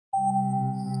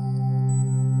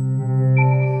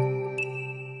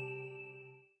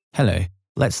Hello,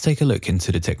 let's take a look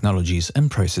into the technologies and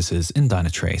processes in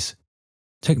Dynatrace.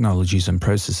 Technologies and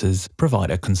processes provide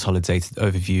a consolidated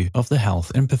overview of the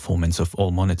health and performance of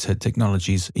all monitored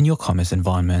technologies in your commerce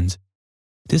environment.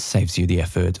 This saves you the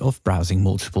effort of browsing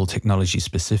multiple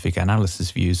technology-specific analysis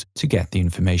views to get the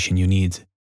information you need.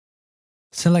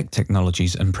 Select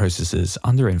Technologies and Processes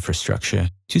under Infrastructure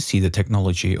to see the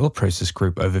Technology or Process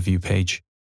Group Overview page.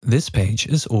 This page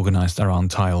is organized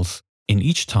around tiles. In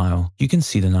each tile, you can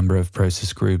see the number of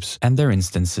process groups and their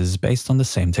instances based on the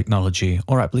same technology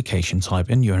or application type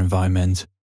in your environment.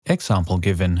 Example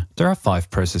given, there are 5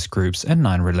 process groups and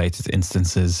 9 related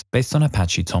instances based on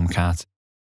Apache Tomcat,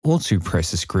 or 2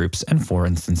 process groups and 4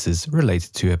 instances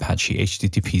related to Apache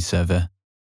HTTP server.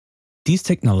 These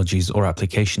technologies or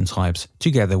application types,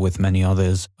 together with many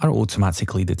others, are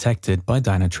automatically detected by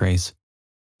Dynatrace.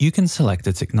 You can select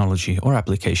a technology or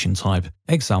application type,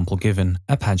 example given,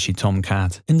 Apache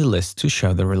Tomcat, in the list to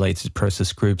show the related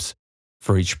process groups.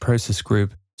 For each process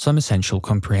group, some essential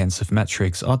comprehensive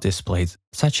metrics are displayed,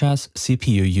 such as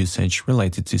CPU usage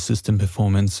related to system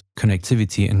performance,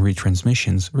 connectivity and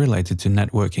retransmissions related to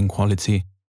networking quality,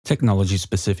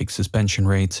 technology-specific suspension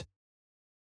rate.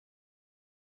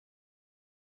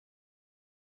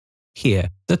 Here,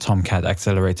 the Tomcat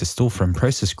Accelerator Storefront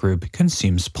process group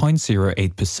consumes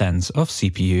 0.08% of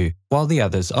CPU, while the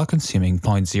others are consuming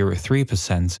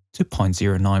 0.03% to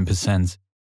 0.09%.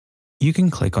 You can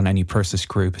click on any process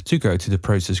group to go to the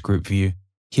process group view.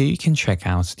 Here you can check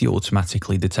out the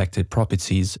automatically detected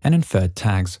properties and inferred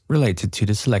tags related to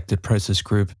the selected process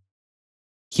group.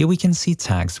 Here we can see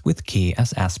tags with key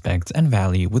as aspect and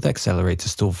value with Accelerator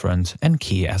Storefront and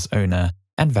key as owner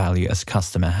and value as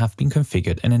customer have been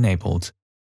configured and enabled.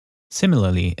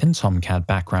 Similarly, in Tomcat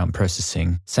background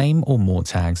processing, same or more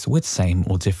tags with same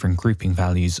or different grouping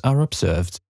values are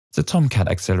observed. The Tomcat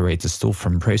Accelerator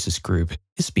Storefront process group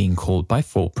is being called by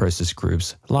 4 process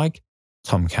groups like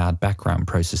Tomcat background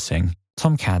processing,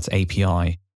 Tomcat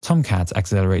API, Tomcat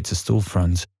Accelerator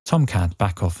Storefront, Tomcat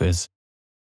backoffice.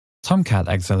 Tomcat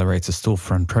Accelerator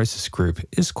Storefront process group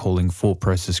is calling 4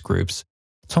 process groups: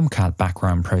 Tomcat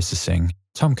background processing,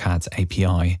 Tomcat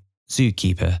API,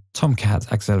 Zookeeper,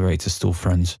 Tomcat Accelerator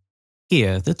Storefront.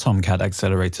 Here, the Tomcat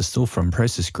Accelerator Storefront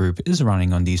process group is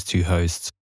running on these 2 hosts.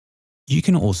 You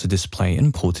can also display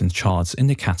important charts in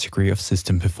the category of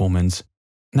system performance,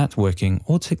 networking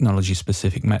or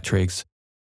technology-specific metrics.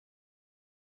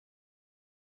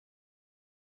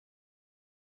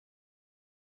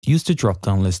 Use the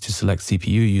drop-down list to select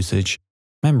CPU usage,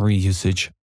 memory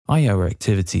usage, I/O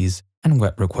activities, and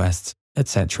web requests,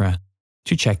 etc.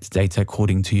 to check the data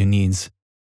according to your needs.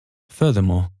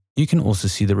 Furthermore, you can also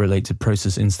see the related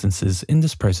process instances in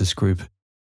this process group.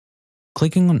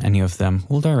 Clicking on any of them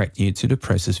will direct you to the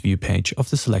process view page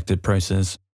of the selected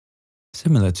process.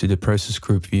 Similar to the process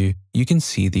group view, you can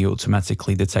see the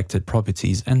automatically detected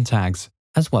properties and tags,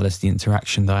 as well as the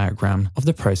interaction diagram of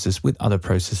the process with other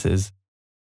processes.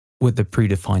 With the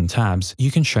predefined tabs,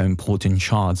 you can show important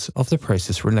charts of the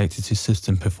process related to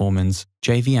system performance,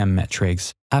 JVM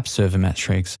metrics, app server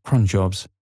metrics, cron jobs,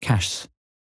 caches.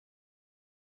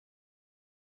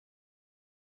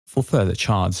 For further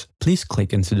charts, please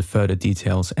click into the further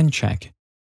details and check.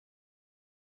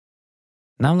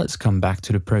 Now let's come back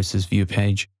to the process view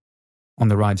page. On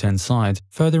the right-hand side,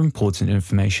 further important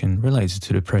information related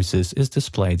to the process is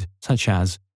displayed, such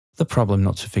as the problem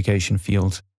notification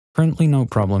field. Currently no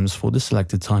problems for the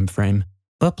selected time frame,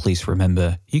 but please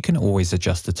remember you can always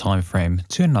adjust the time frame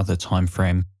to another time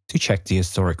frame to check the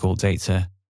historical data.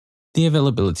 The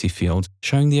availability field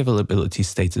showing the availability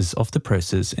status of the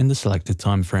process in the selected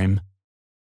time frame.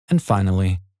 And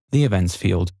finally, the events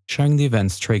field showing the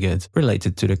events triggered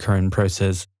related to the current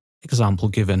process. Example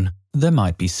given, there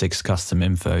might be 6 custom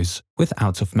infos with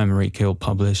out-of-memory kill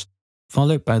published,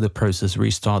 followed by the process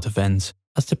restart event,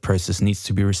 as the process needs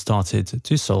to be restarted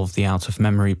to solve the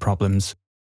out-of-memory problems.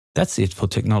 That's it for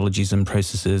technologies and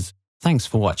processes. Thanks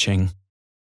for watching.